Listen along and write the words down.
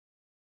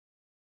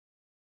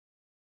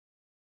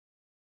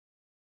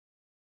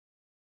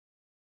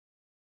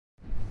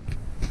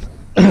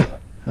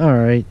All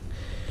right,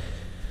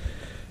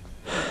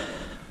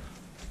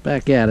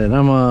 back at it.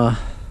 I'm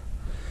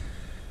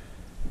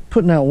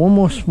putting out one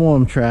more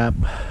swarm trap.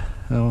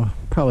 I'll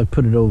probably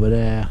put it over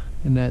there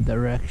in that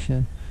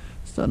direction.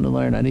 Starting to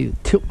learn I need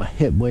to tilt my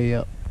head way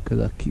up because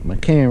I keep my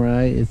camera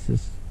right. It's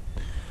just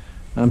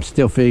I'm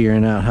still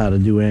figuring out how to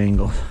do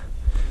angles.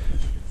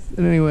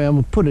 But anyway, I'm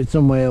gonna put it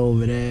somewhere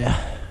over there,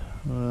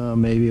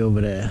 maybe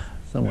over there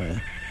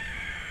somewhere,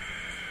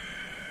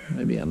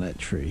 maybe on that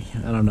tree.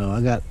 I don't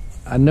know.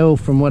 I know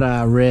from what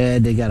I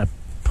read they gotta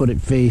put it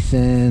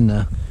facing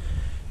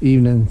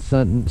evening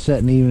sun,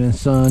 setting evening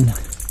sun.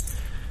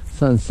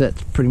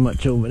 Sunset's pretty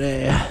much over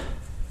there,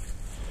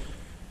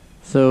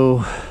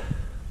 so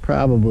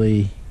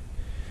probably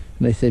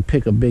they say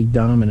pick a big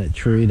dominant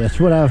tree. That's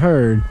what I've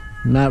heard,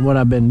 not what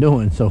I've been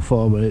doing so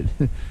far, but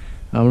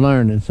I'm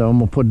learning. So I'm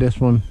gonna put this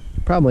one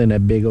probably in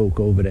that big oak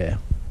over there,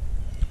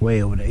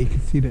 way over there. You can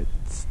see that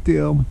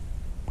still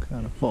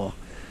kind of far,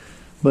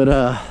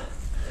 but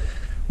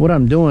what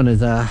I'm doing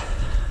is I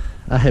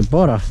had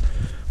bought a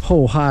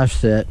whole hive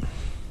set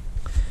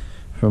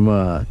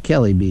from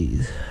Kelly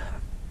Bees,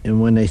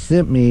 and when they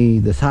sent me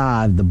this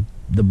hive,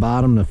 the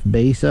bottom, the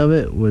base of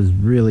it was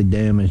really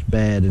damaged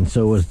bad, and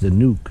so was the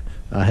nuke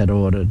I had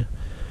ordered.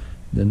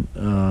 Then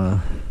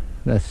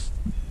that's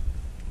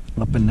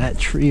up in that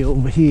tree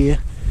over here.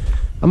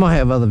 I'm gonna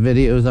have other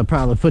videos I'll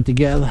probably put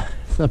together.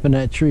 It's up in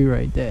that tree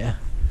right there.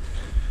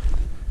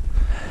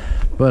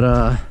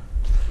 But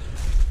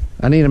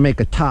I need to make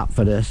a top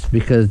for this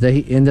because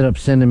they ended up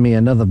sending me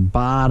another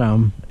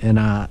bottom, and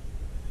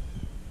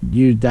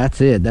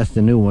that's it. That's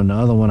the new one. The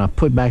other one I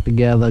put back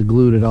together,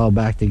 glued it all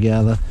back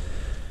together.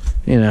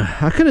 You know,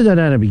 I could have done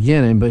that in the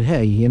beginning, but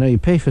hey, you know, you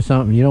pay for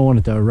something, you don't want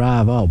it to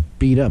arrive all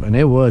beat up, and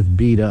it was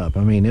beat up.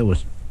 I mean, it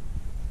was,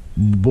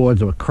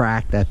 boards were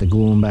cracked after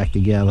gluing back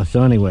together.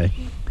 So anyway,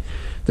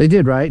 they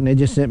did right, and they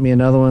just sent me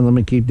another one. Let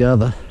me keep the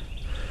other.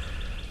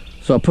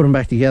 So I put them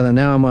back together.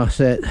 Now I'm all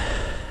set,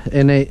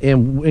 and they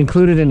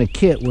included in the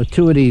kit with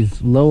 2 of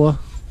these lower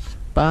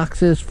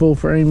boxes, full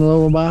frame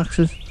lower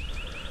boxes,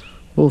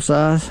 full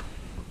size,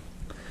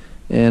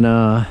 and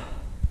I'm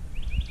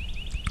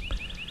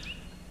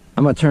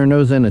gonna turn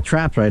those into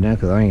traps right now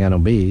because I ain't got no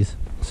bees,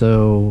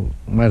 so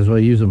might as well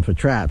use them for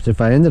traps. If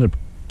I ended up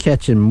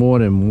catching more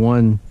than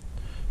one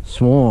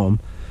swarm,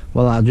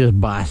 well, I'll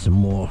just buy some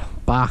more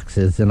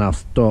boxes and I'll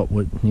start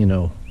with, you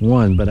know,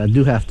 one. But I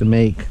have to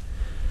make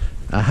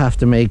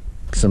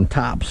some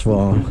tops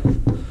for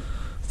them.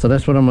 So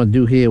that's what I'm gonna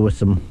do here with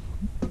some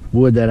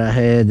wood that I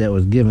had that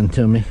was given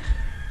to me,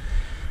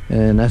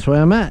 and that's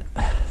where I'm at.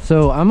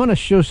 So I'm gonna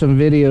show some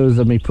videos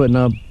of me putting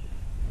up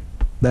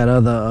that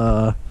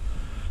other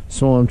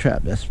swarm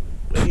trap that's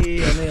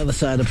way on the other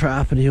side of the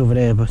property over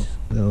there, but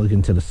look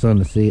into the sun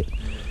to see it.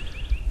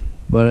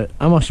 But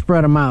I'm gonna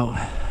spread them out.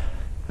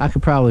 I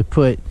could probably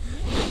put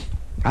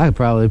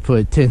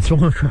 10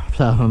 swarm traps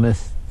out on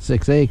this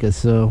 6 acres.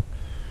 So,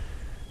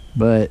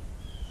 but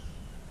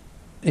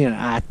you know,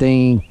 I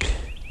think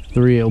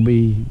 3 will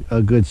be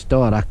a good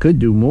start. I could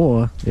do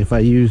more if I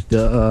used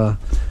the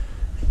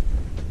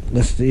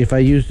let's see, if I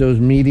use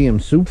those medium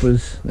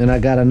supers, and I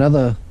got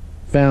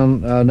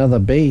found another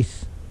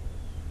base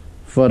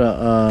for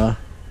the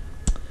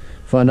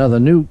for another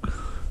nuke,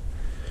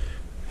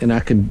 and I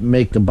could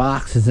make the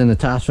boxes and the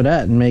tops for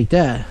that and make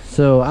that.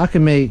 So I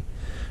could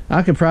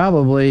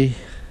probably,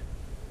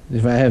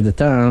 if I have the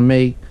time,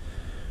 make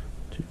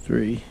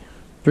 3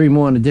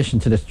 more in addition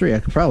to the 3. I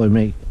could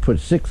probably put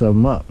 6 of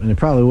them up, and it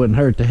probably wouldn't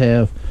hurt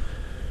to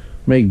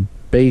make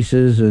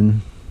bases and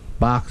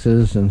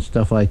boxes and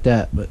stuff like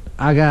that. But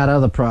I got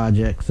other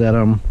projects that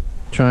I'm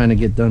trying to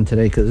get done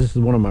today because this is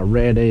one of my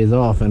rare days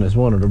off, and it's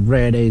one of the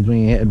rare days we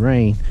ain't had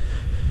rain.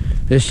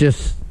 It's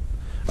just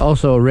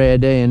also a rare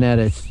day in that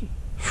it's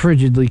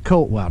frigidly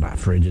cold. Well, not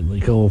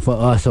frigidly cold for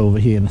us over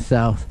here in the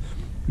south.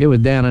 It was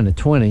down in the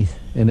 20s,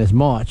 and it's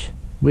March.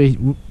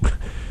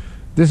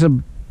 This is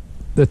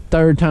the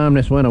 3rd time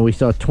this winter we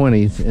saw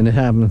 20s, and it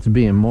happens to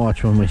be in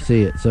March when we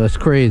see it. So it's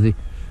crazy,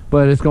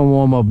 but it's gonna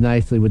warm up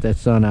nicely with that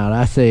sun out.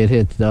 I say it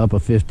hits the upper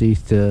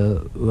 50s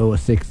to lower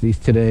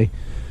 60s today.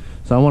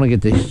 So I want to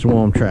get these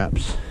swarm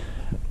traps,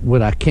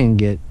 what I can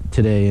get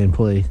today, in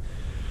place.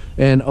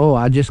 And oh,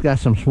 I just got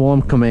some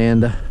swarm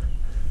commander,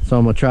 so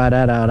I'm gonna try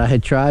that out. I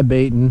had tried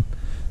baiting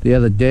the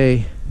other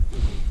day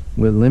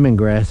with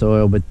lemongrass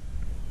oil, but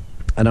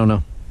I don't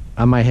know.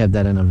 I might have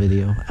that in a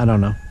video. I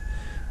don't know.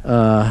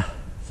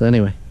 So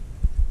anyway,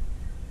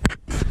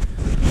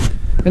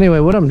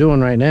 what I'm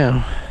doing right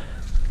now,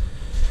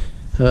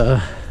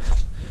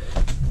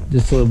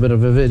 just a little bit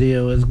of a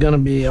video is gonna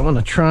be, I'm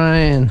gonna try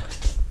and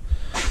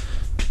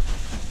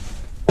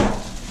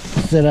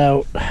set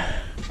out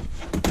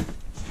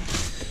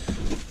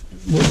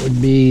what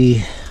would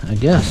be, I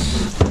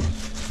guess,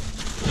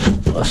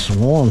 a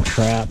swarm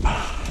trap.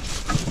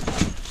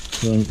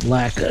 For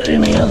lack of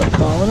any other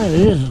calling,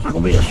 it's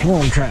gonna be a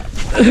swarm trap.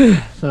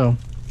 So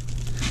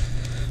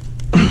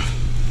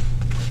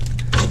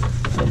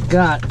I've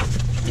got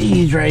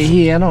these right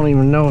here. I don't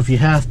even know if you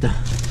have to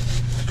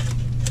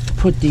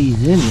put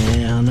these in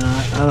there or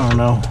not. I don't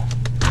know.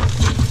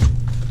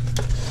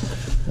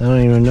 I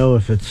don't even know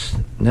if it's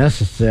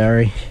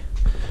necessary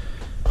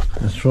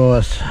as far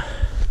as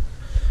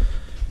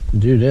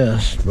do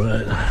this,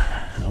 but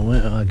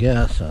I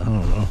guess, I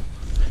don't know.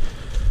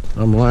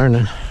 I'm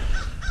learning.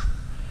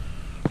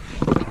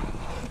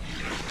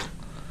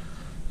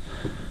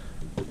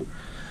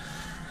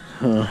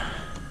 Huh.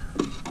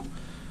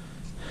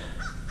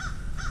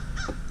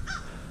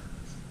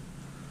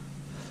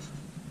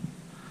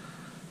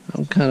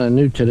 I'm kind of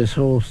new to this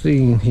whole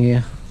scene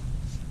here.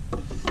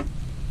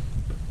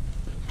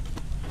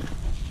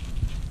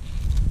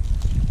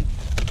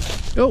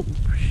 Oh,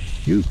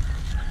 shoot.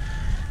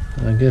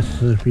 I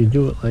guess if you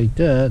do it like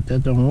that,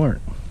 that don't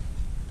work.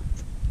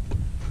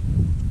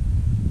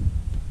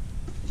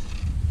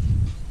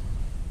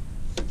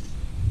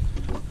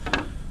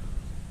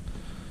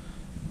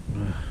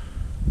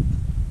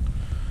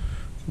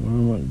 What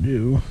I'm going to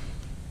do,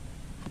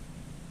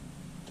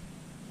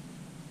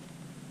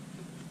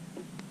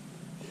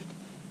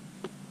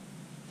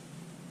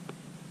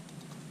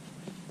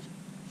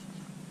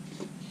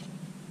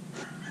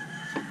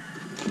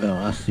 oh,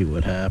 I see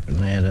what happened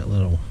there. That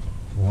little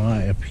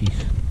wire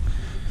piece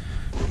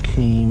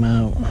came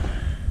out.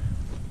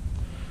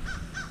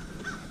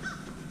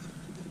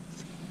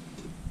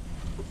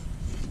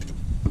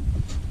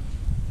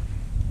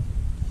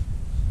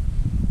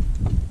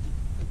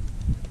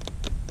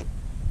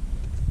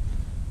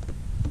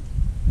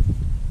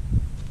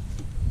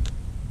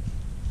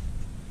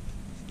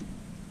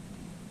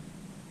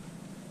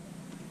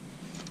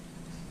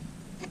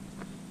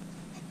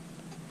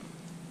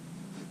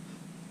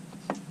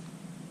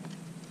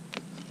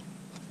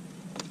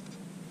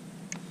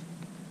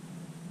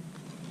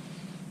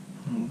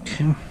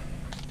 Okay.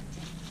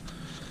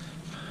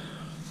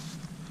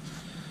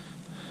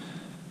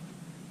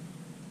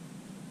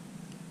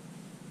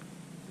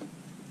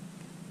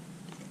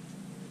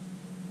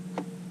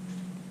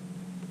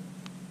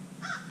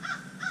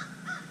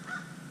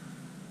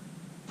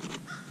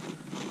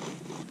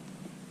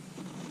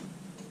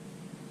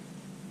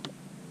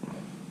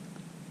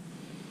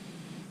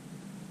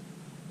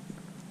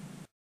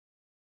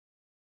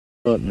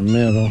 In the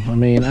middle. I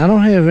mean, I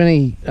don't have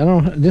any,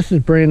 this is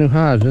brand new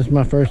hives. This is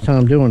my first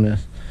time doing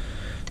this.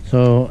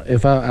 So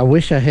if I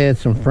wish I had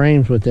some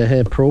frames with that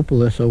had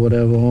propolis or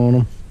whatever on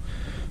them.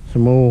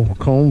 Some old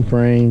comb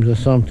frames or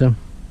something.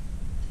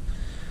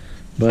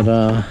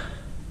 But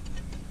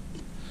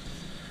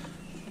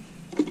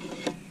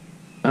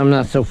I'm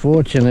not so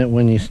fortunate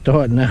when you're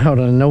starting out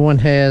and no one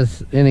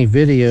has any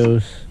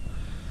videos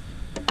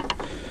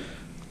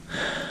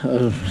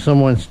of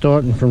someone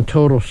starting from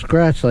total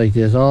scratch like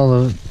this.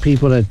 All the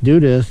people that do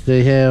this,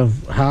 they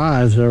have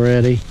hives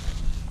already.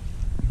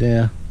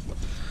 They're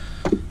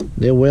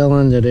well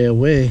under their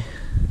way.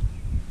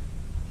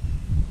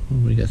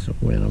 We got some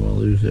wind. I'm gonna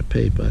lose that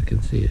paper. I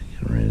can see it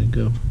getting ready to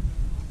go.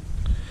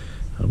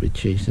 I'll be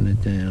chasing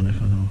it down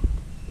if I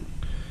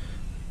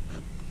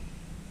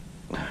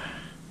don't.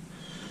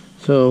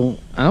 So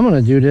I'm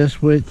gonna do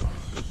this with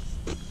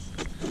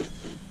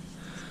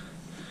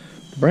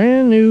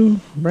brand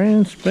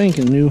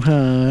spanking new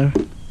hive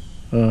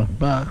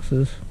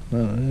boxes.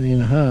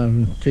 In a hive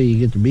until you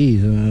get the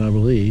bees in it, I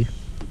believe.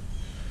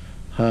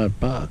 Hive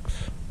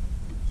box.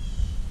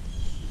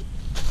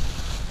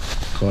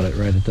 Caught it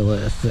right at the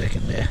last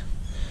second there.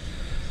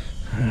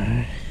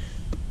 Alright.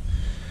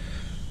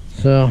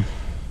 So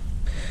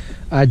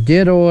I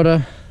did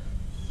order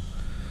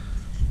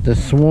the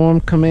Swarm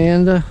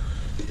Commander,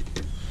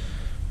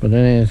 but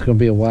then it's gonna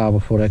be a while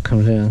before that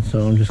comes in,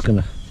 so I'm just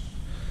gonna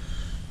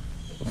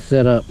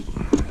set up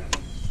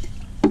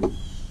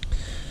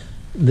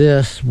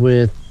this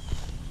with,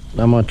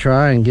 I'm gonna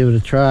try and give it a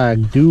try. I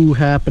do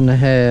happen to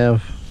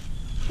have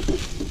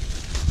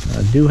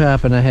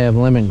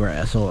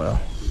lemongrass oil.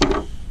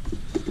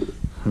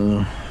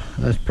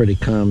 That's pretty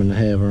common to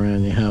have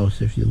around your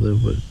house if you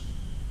live with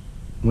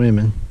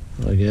women,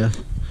 I guess.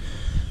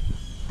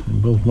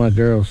 And both my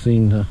girls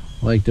seem to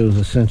like those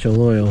essential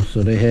oils,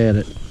 so they had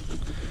it.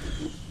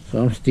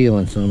 So I'm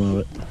stealing some of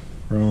it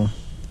from them.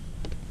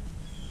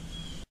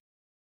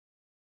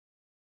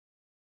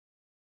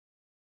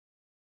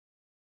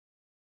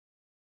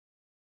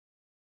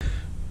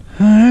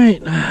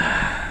 Alright.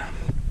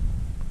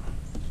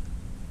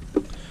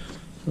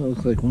 So it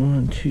looks like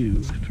 1,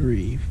 2,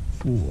 3,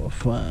 4,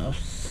 5,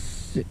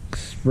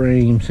 6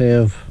 frames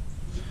have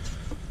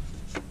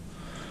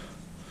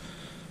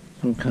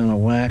some kind of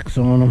wax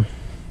on them.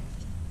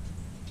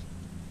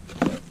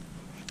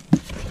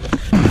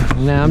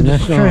 Now I'm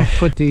just gonna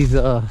put these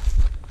this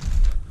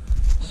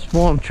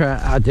swamp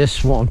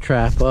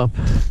trap up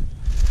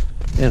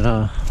in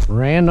a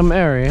random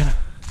area.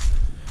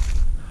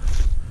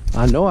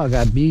 I know I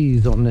got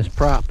bees on this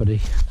property.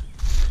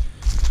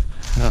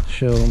 I'll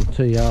show them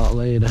to y'all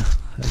later.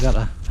 I got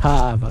a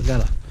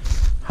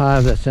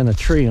hive that's in a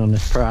tree on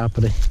this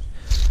property,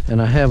 and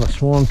I have a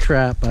swarm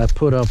trap I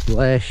put up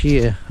last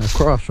year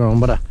across from,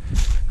 but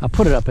I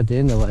put it up at the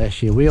end of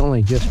last year. We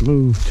only just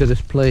moved to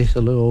this place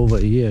a little over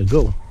a year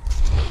ago.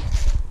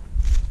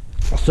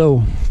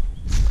 So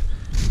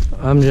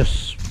I'm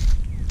just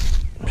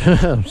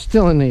I'm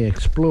still in the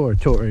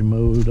exploratory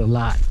mode a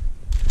lot.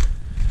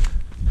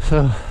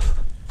 So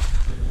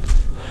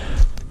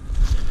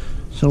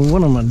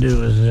what I'm gonna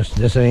do is just,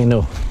 this ain't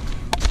no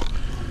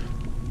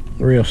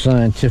real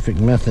scientific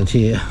method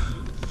here.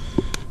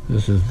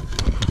 This is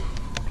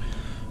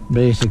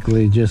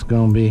basically just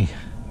gonna be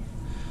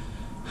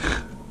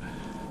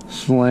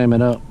slam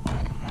it up.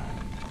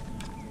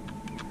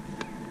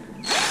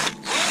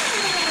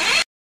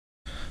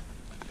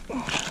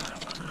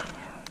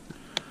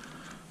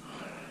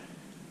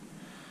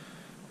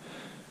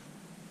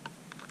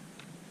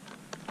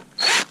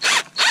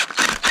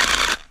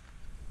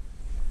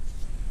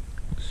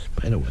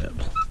 Spider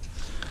webs.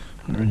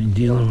 Already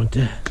dealing with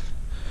that.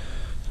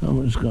 So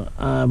I'm just gonna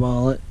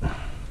eyeball it.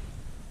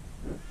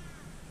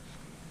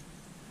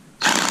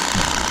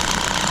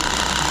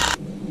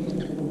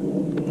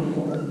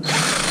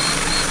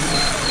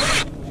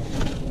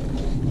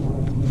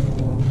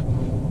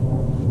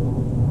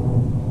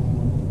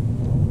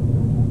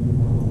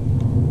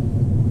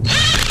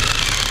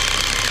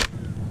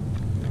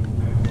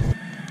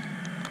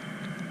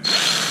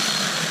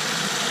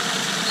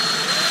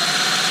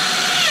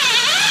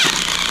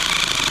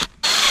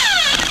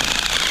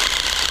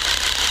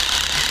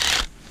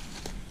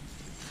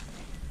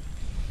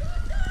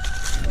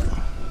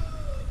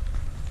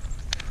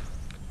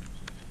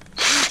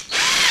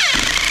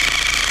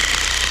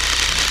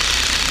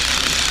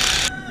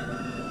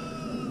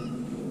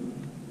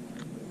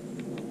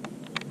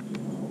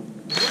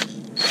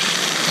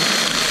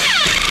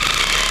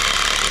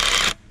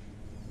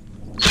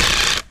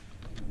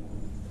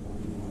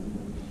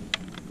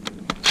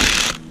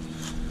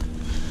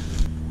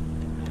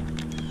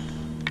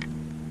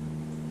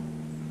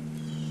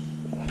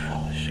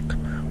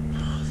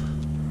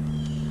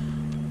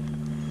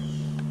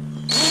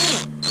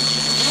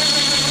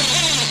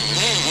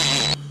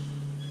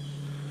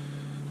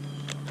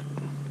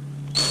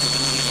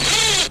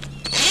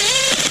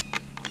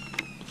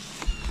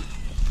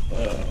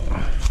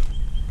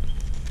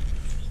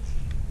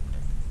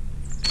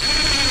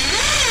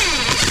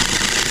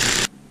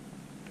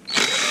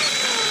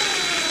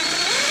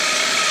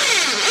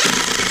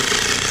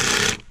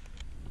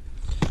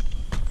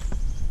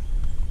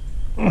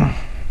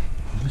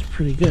 That's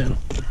pretty good.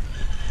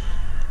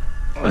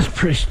 That's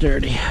pretty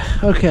sturdy.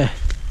 Okay.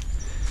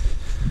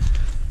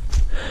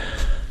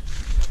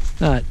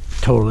 Not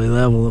totally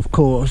level, of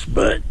course,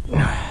 but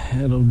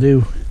it'll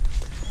do.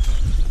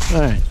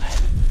 All right.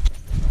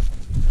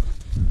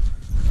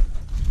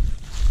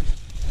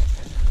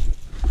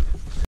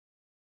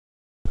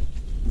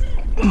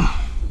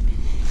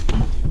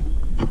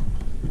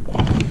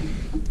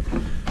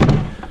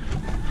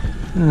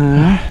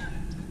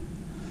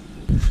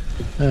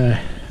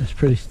 Alright, that's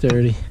pretty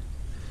sturdy.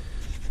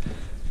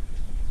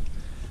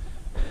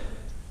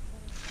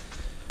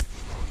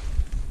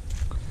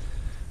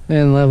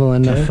 And level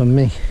enough for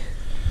me.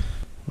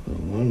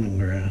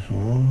 Lemongrass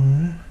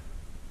on.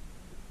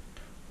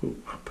 Oh,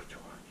 I'll put your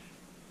watch.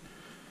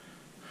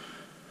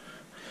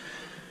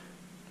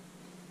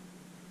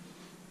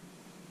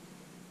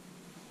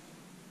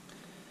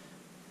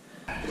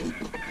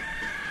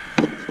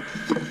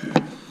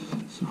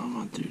 So I'm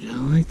gonna do that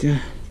like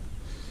that.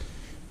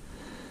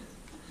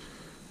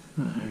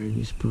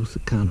 You're supposed to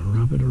kind of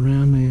rub it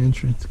around the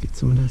entrance, get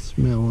some of that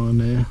smell on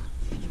there,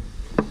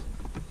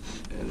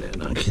 and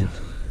then I can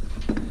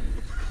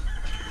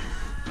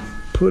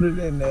put it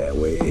in that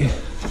way.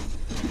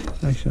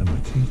 Actually, I'm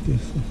gonna take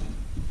this and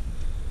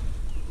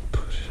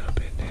put it up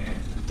in there.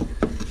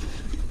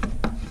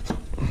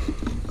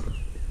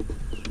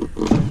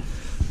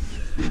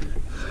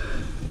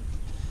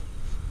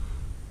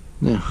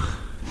 Now,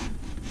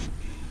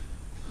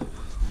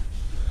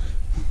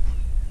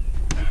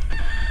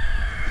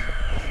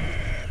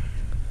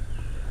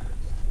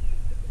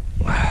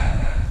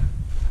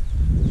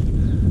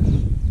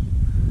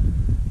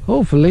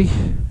 hopefully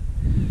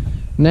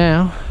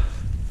now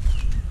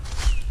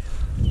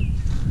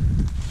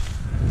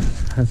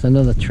that's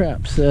another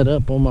trap set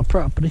up on my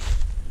property.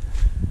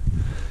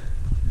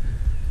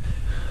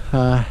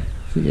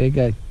 See, I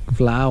got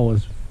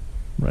flowers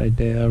right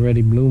there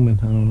already blooming.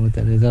 I don't know what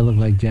that is. That looks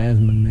like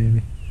jasmine,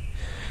 maybe.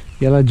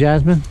 Yellow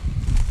jasmine?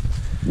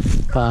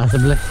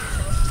 Possibly.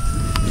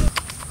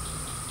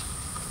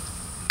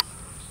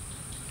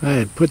 I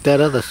had put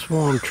that other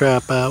swarm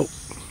trap out.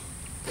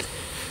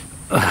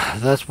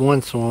 That's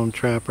one swarm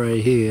trap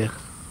right here.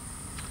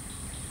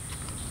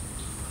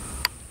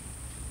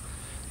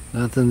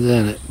 Nothing's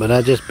in it, but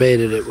I just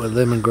baited it with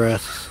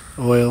lemongrass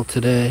oil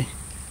today.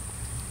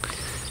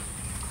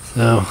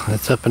 So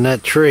it's up in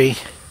that tree.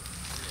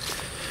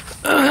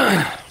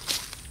 That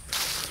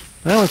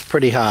one's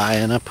pretty high,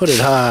 and I put it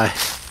high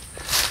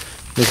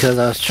because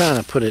I was trying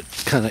to put it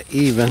kind of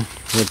even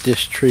with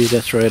this tree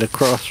that's right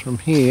across from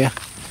here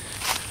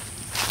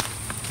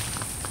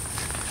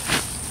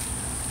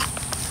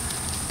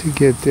to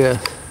get this.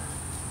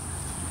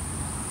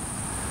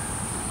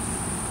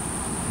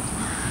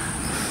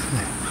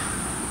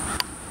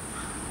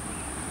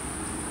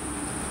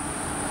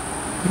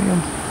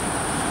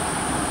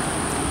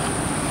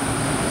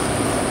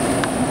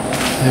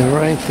 They're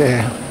right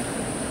there.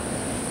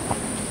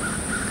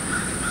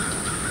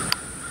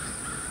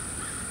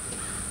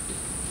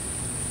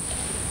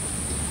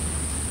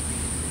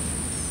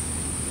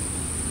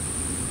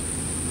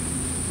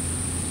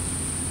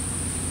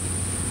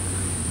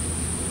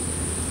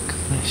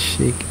 Kind of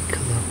shaky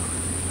color.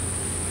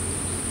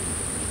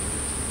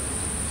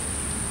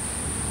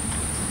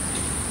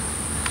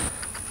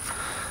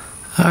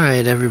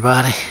 Alright,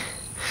 everybody.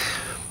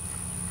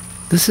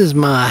 This is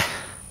my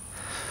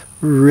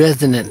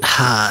resident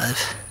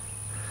hive.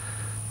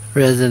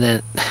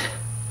 Resident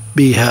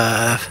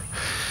beehive.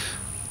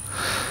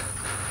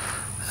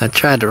 I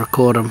tried to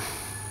record them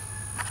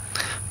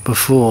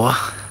before,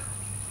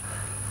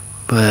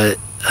 but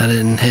I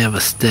didn't have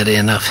a steady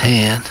enough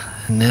hand.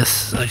 And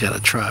this, I got a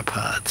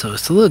tripod, so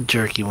it's a little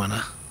jerky when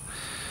I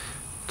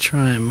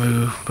try and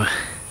move, but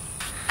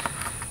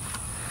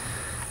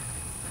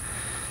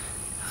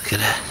look at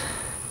that.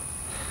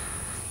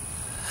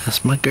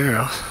 That's my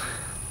girl.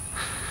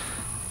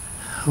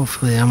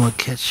 Hopefully I'm gonna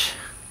catch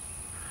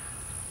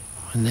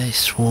when they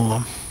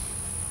swarm.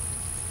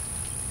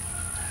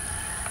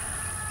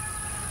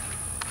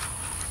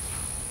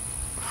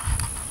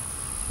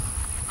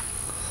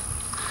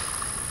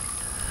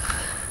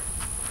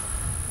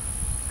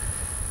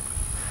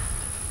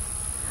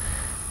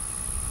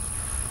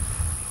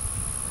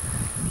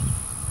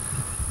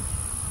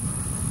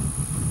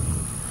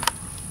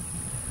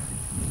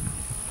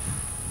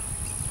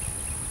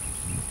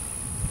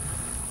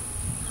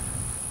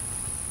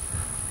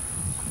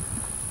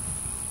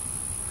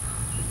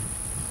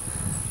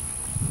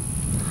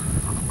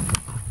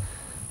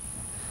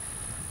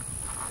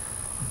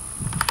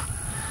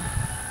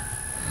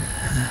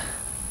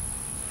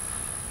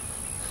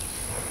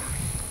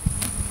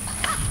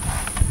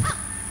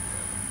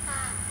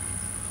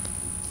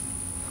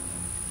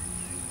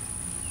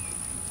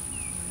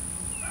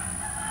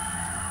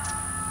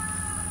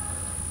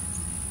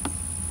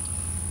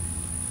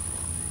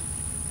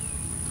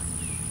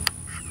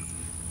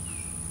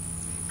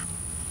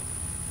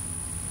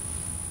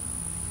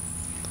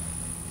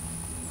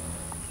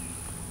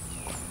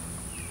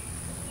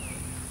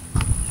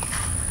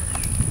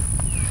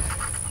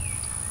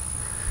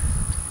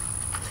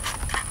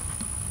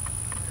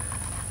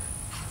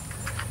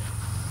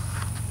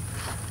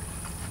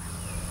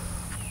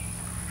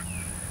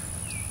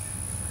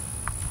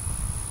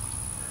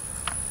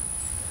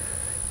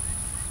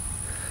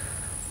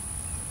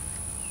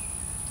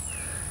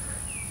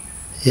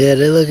 Yeah,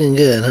 they're looking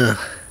good, huh?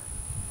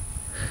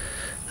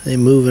 They're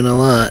moving a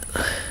lot.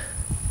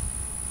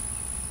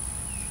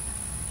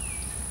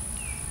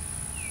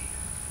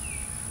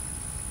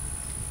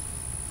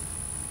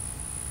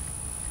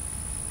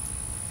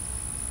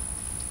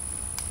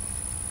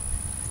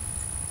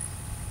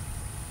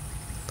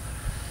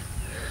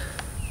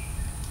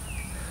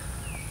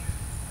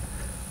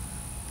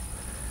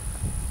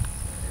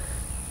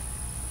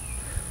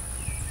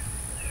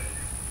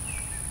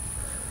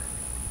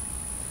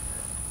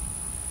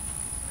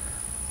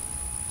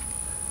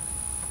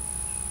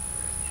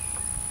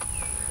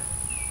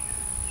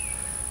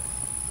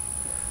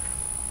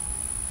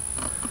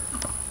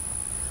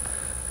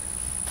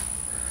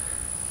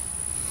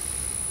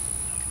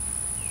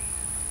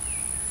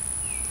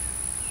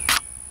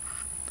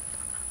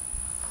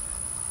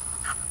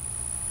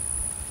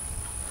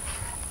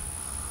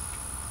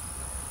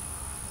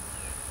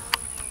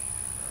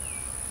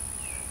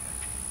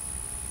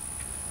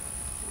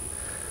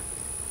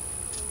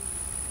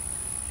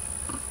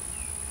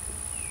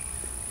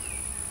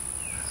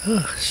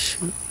 Oh,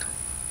 shoot.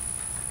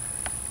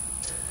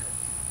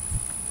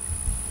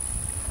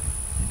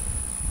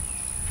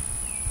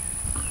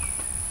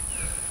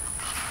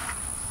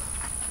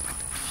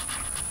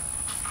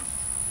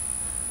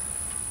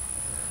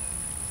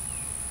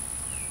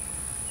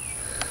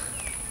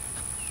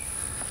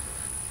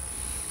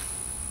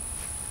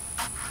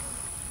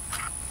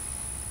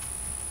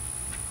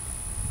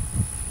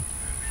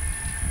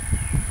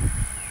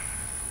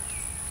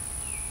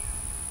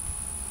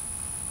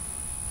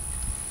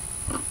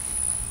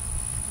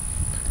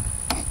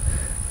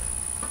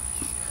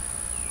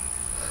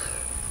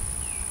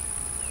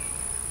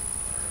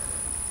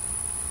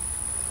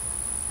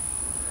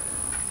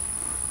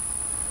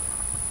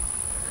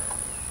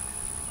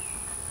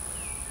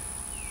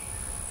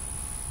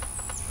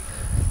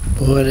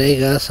 Boy, they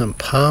got some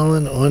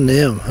pollen on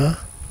them, huh?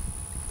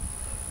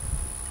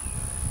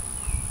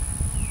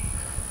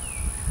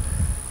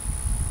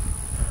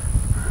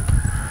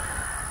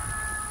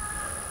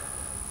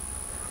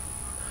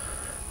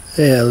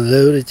 They are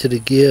loaded to the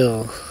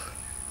gills.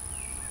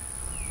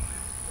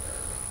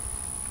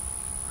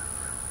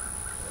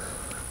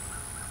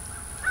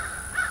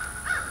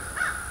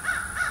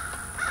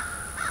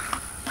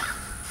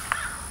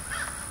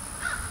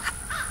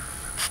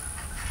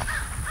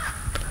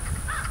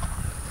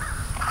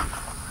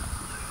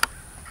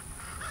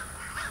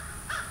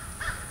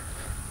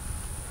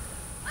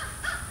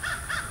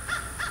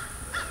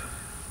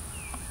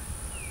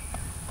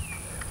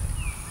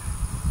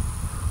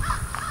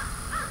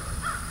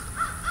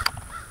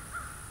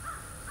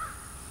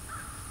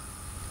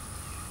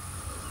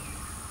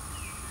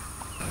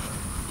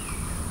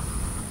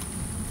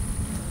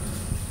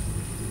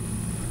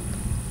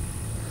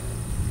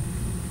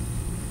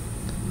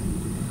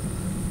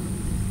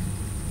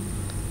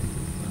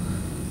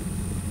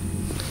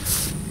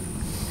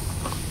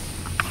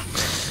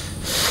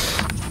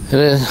 and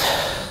then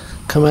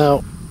come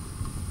out.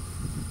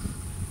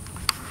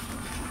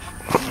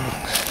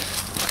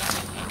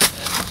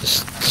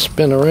 Just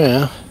spin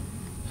around.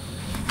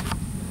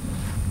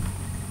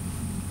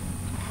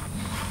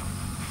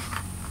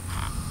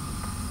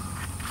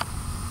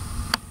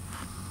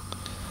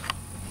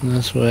 And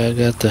that's why I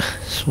got the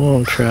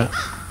swarm trap.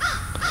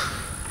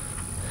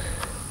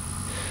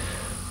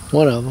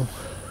 One of them.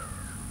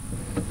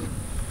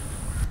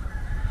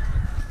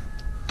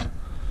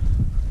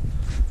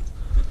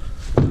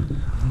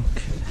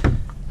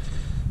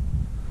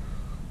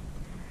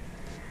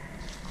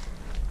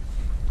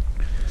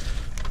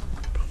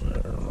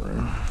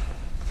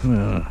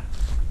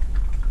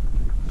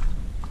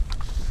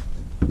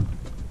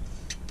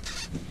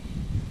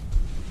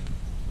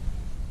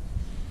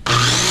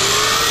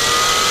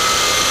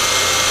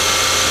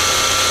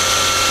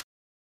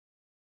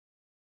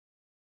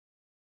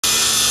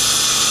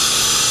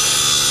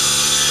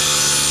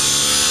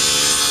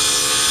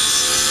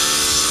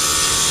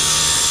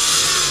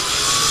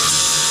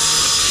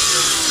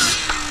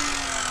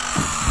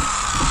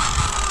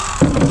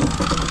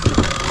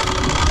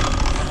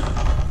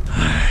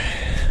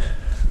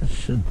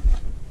 Should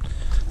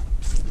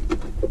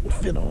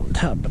fit on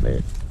top of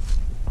it.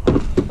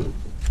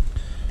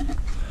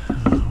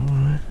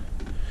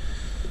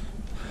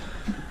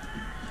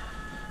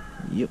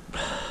 Yep.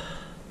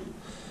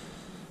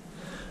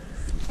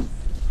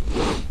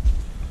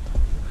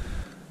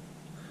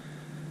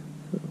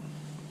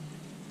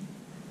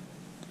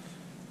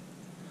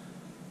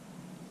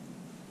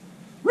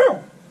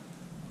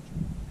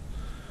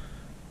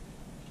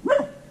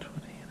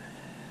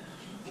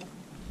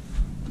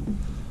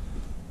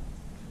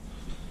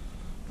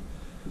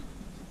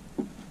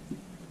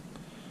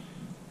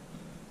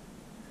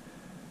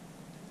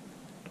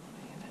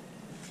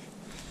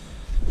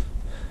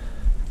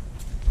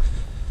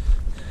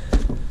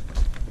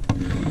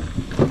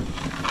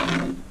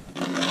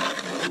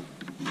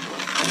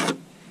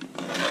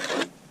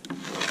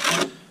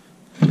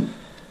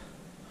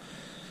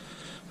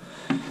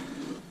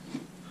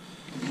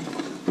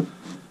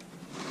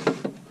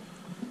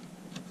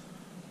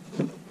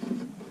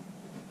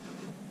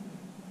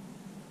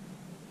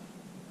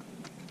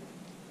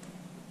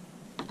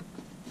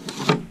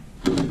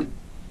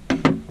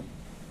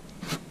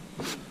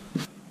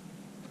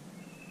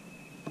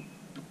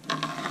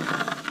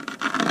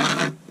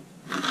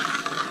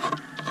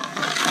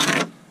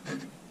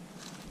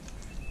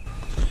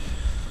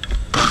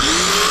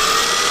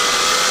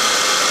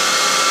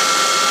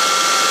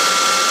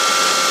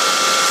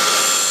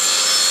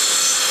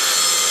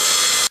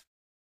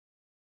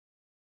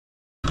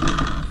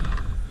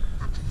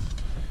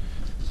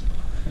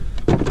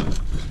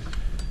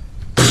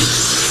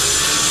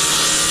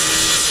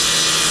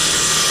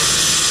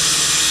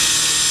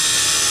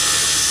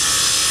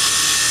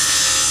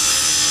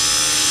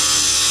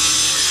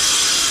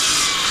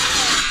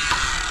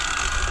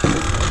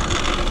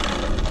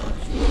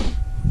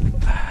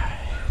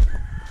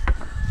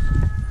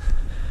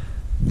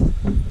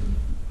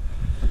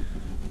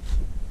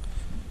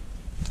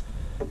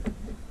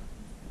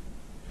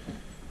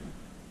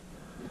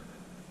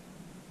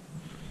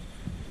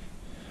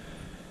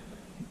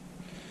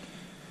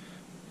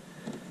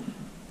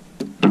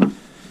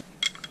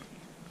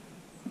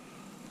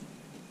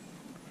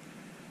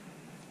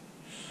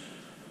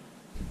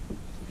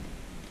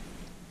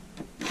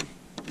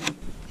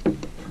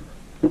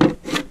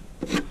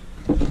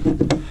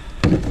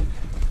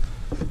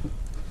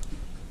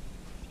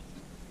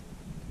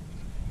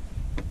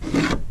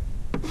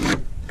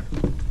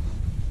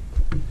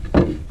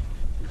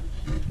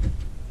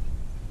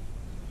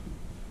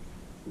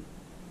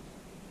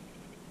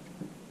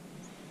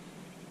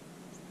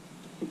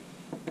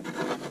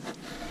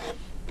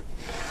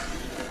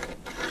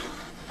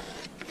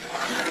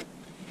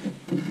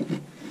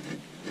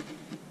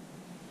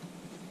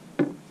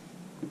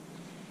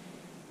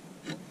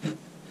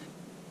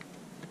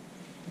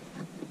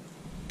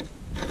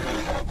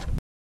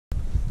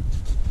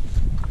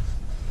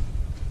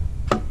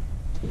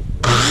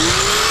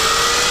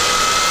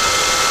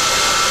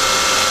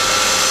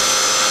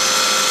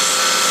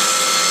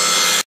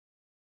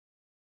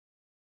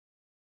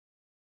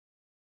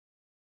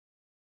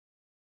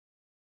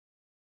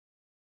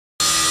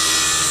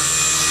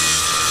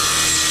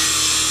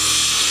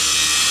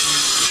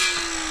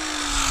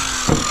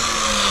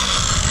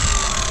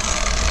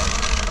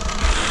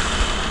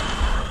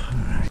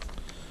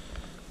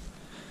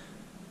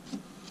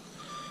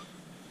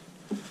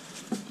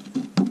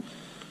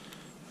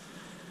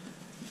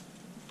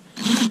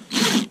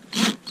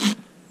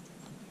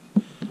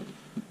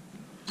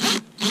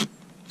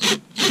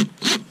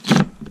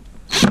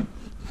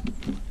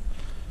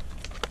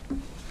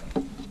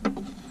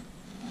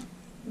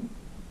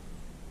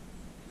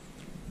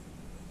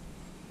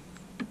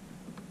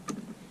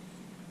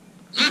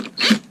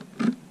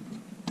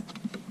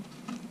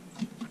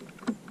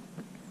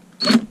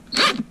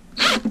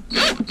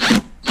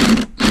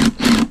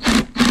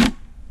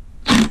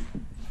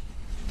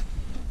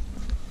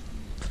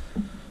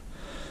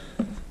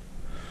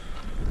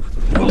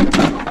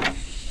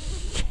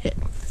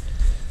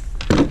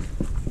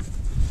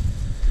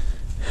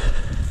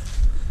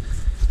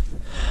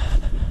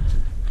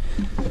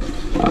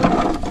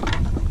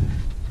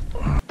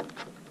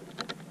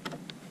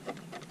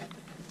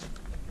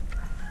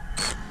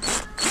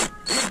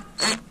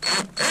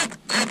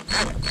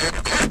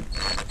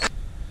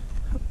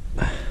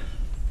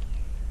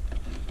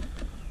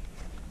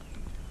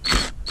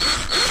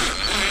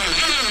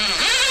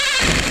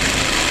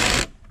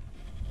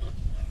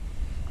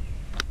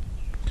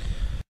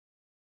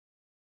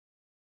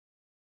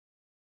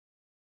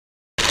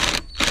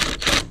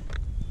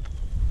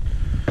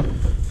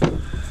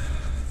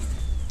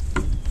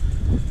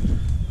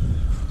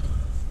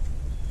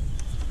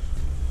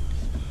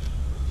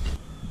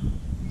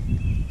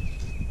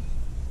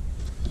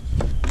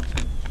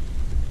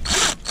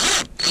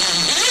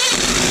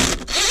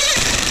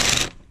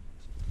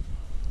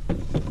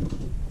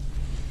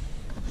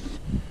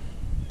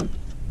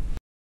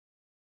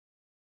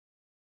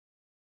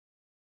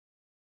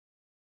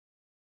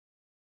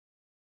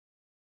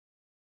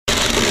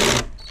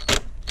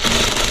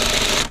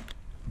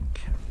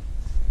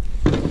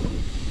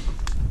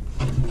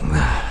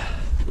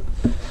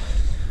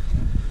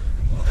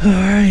 All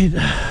right.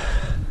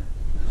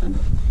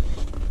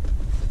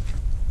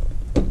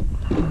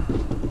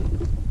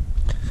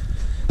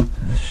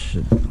 This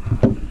should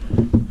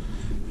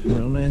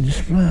fill in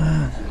just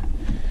fine.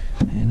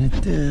 And it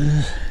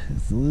does.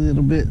 It's a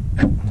little bit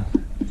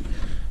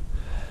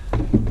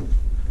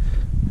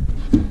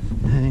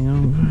hang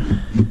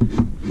over.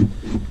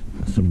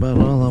 That's about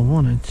all I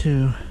wanted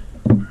to.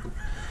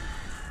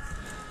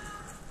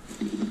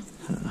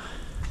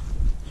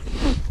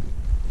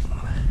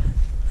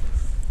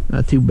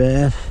 Not too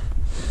bad.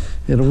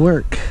 It'll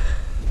work.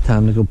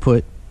 Time to go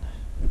put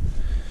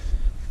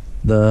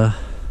the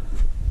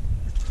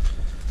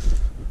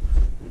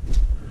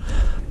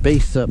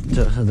base up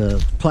to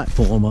the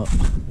platform up.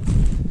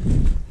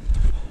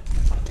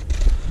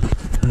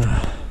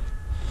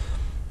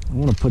 I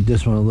want to put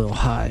this one a little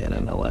higher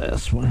than the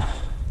last one.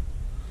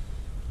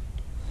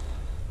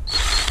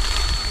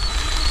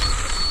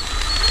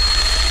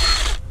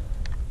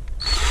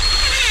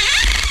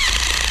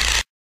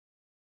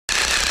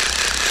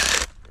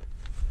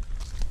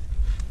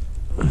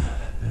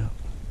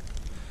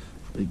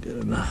 Be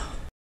good enough.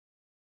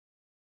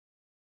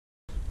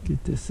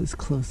 Get this as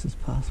close as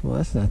possible.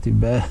 That's not too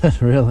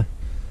bad, really.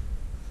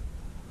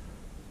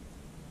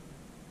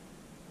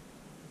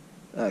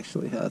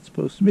 Actually, how it's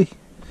supposed to be.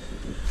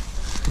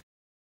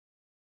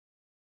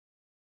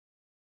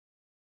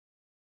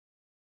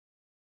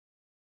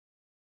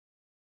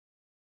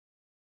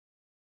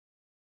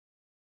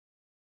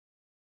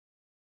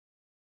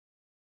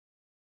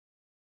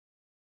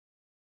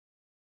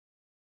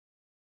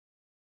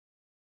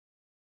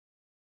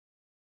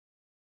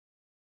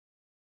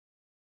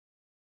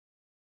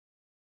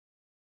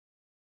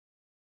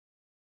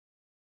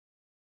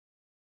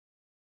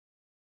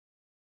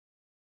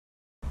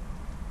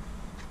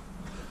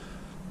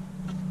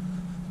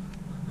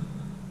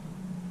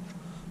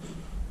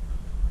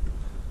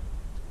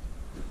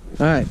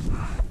 All right.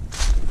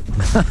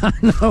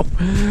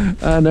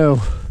 I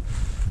know.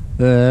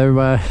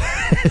 Everybody.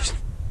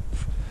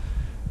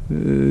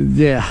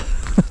 Yeah.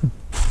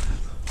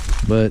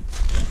 But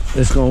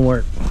it's gonna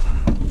work.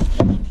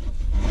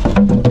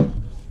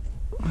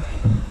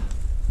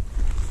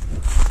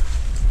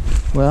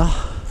 Well,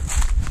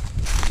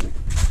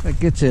 that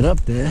gets it up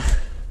there.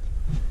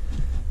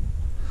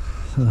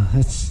 So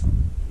it's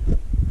a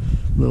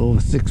little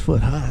over 6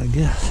 foot high, I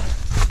guess.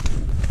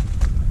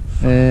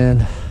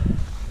 And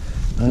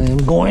I am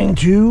going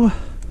to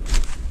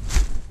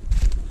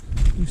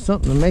do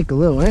something to make a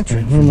little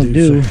entrance. What I'm going to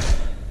do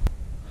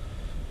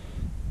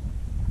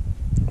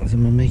is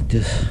I'm going to make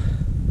this.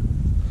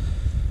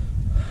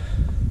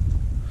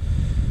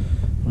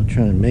 I'm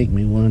trying to make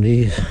me one of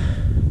these.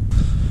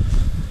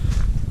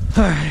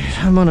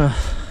 Alright, I'm going to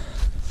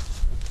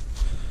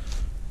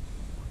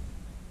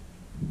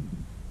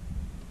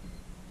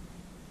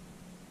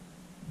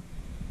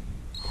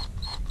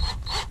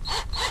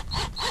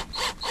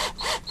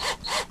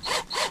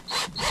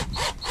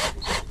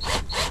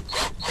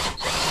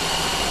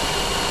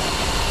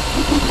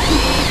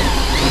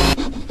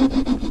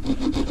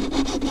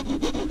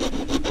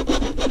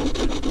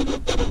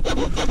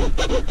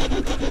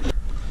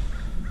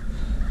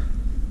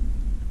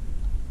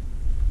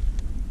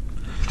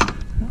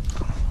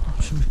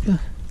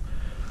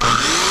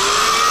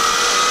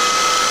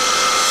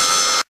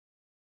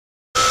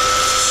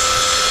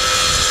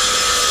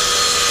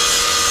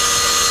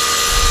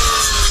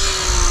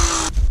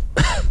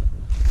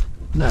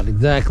not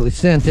exactly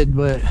scented,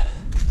 but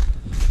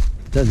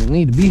doesn't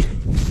need to be.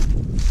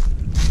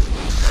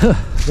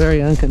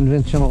 Very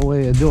unconventional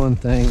way of doing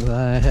things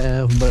I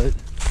have, but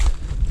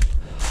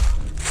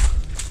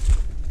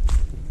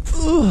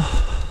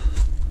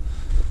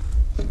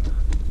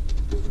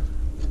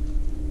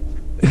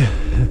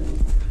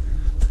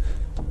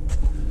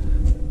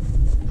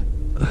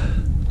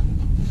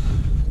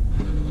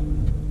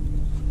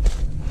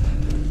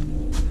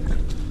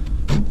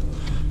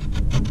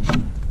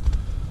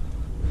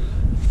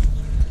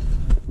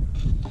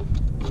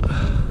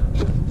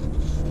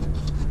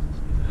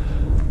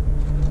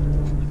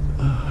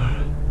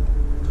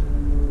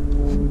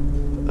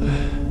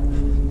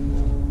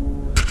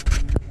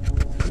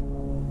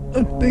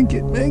I think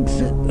it makes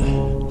it.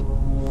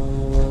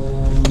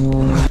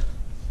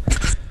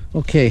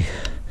 Okay,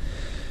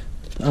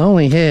 I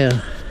only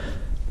have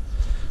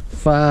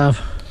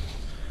 5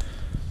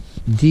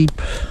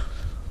 deep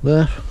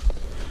left.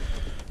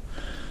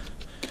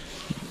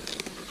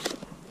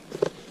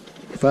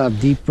 5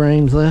 deep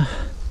frames left.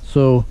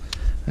 So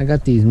I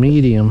got these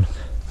mediums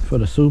for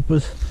the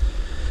supers.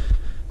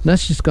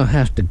 That's just gonna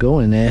have to go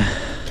in there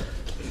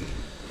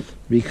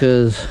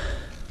because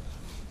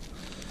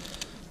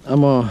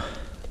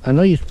I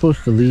know you're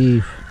supposed to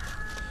leave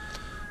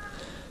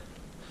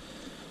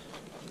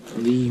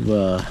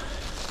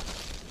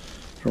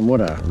from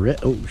what I read.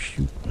 Oh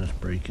shoot, that's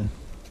breaking.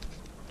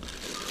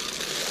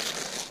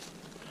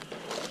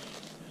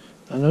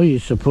 I know you're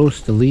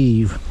supposed to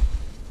leave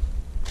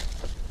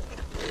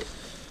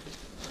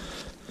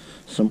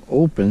some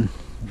open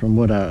from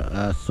what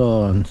I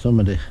saw on some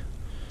of the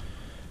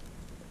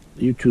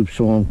YouTube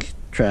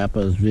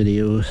trappers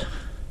videos.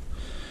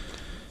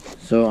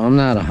 So I'm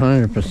not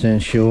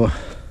 100% sure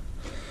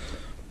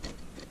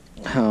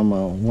how I'm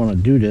gonna want to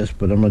do this,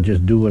 but I'm gonna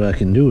just do what I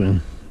can do,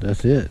 and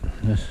that's it.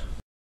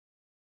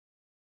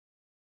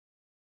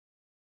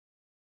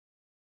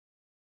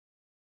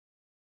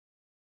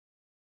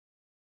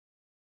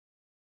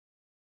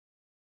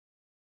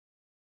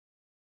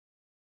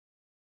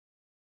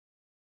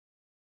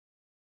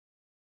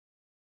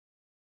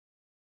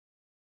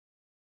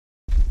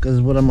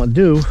 Because what I'm gonna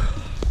do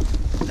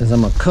is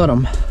I'm gonna cut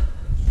them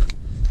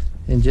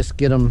and just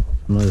get them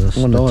on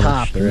the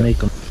top and make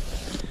them.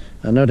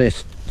 I know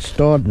there's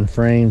starting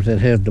frames that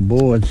have the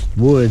boards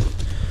wood.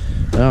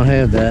 I don't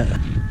have that.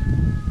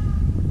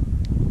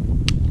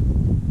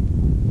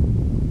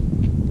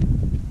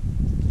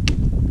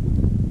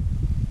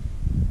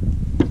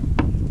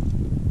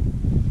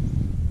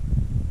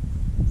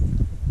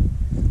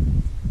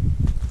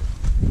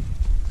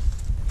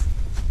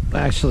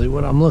 Actually,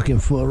 what I'm looking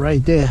for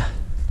right there,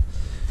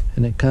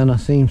 and it kind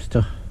of seems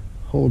to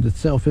hold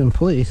itself in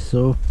place,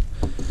 so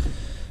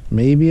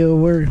maybe it'll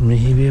work,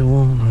 maybe it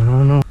won't, I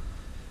don't know.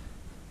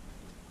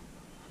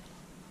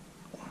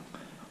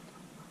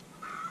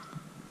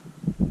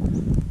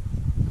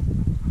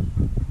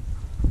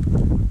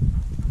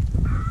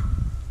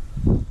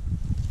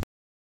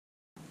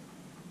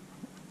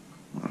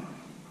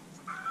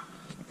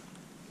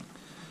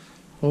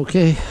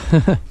 Okay,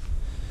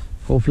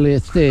 hopefully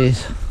it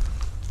stays.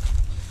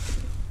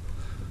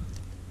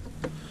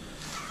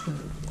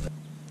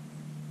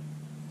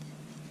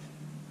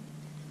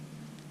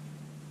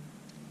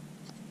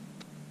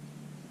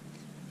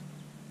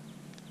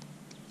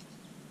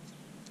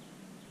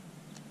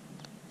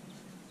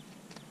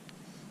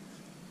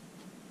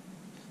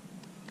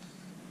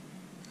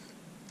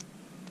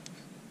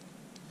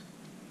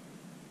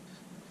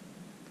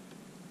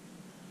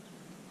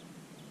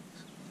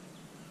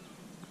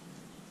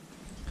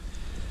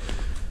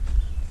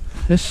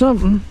 It's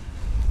something.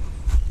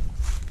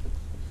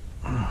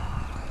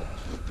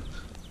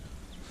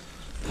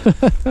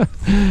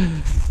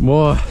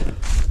 More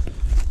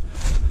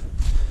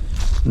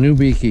new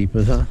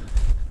beekeepers, huh?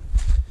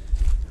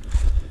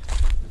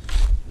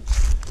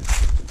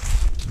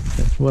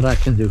 That's what I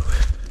can do.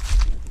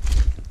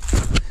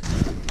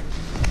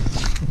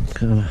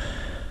 Kind of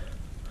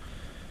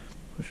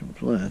push them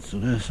flat, so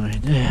that's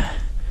right there.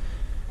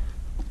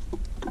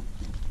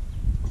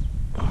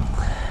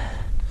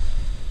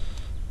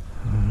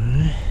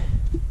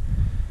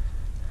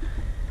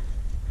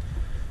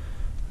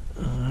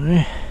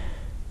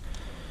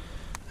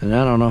 And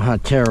I don't know how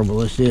terrible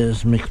this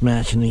is, mix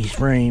matching these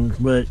frames,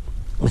 but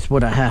it's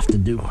what I have to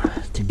do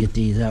to get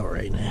these out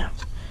right now.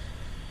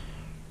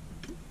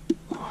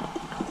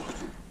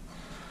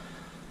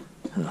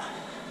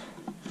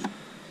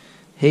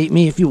 Hate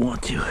me if you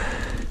want to.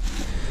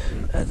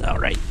 That's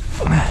alright.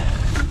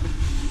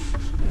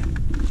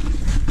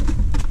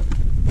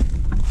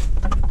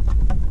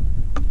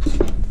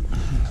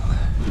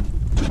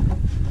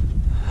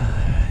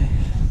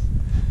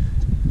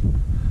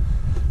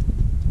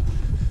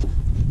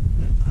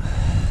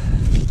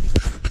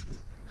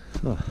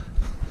 Oh,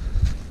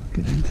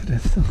 get into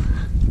that stuff.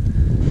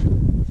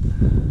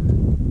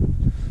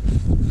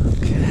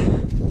 Okay.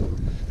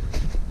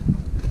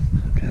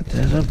 Got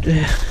that up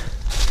there.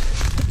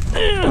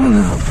 And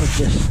I'll put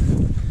this.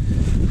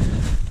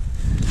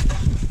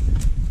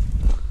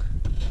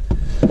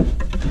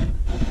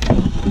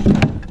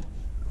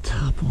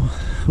 Top one.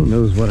 Who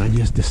knows what I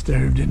just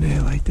disturbed in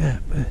there like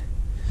that, but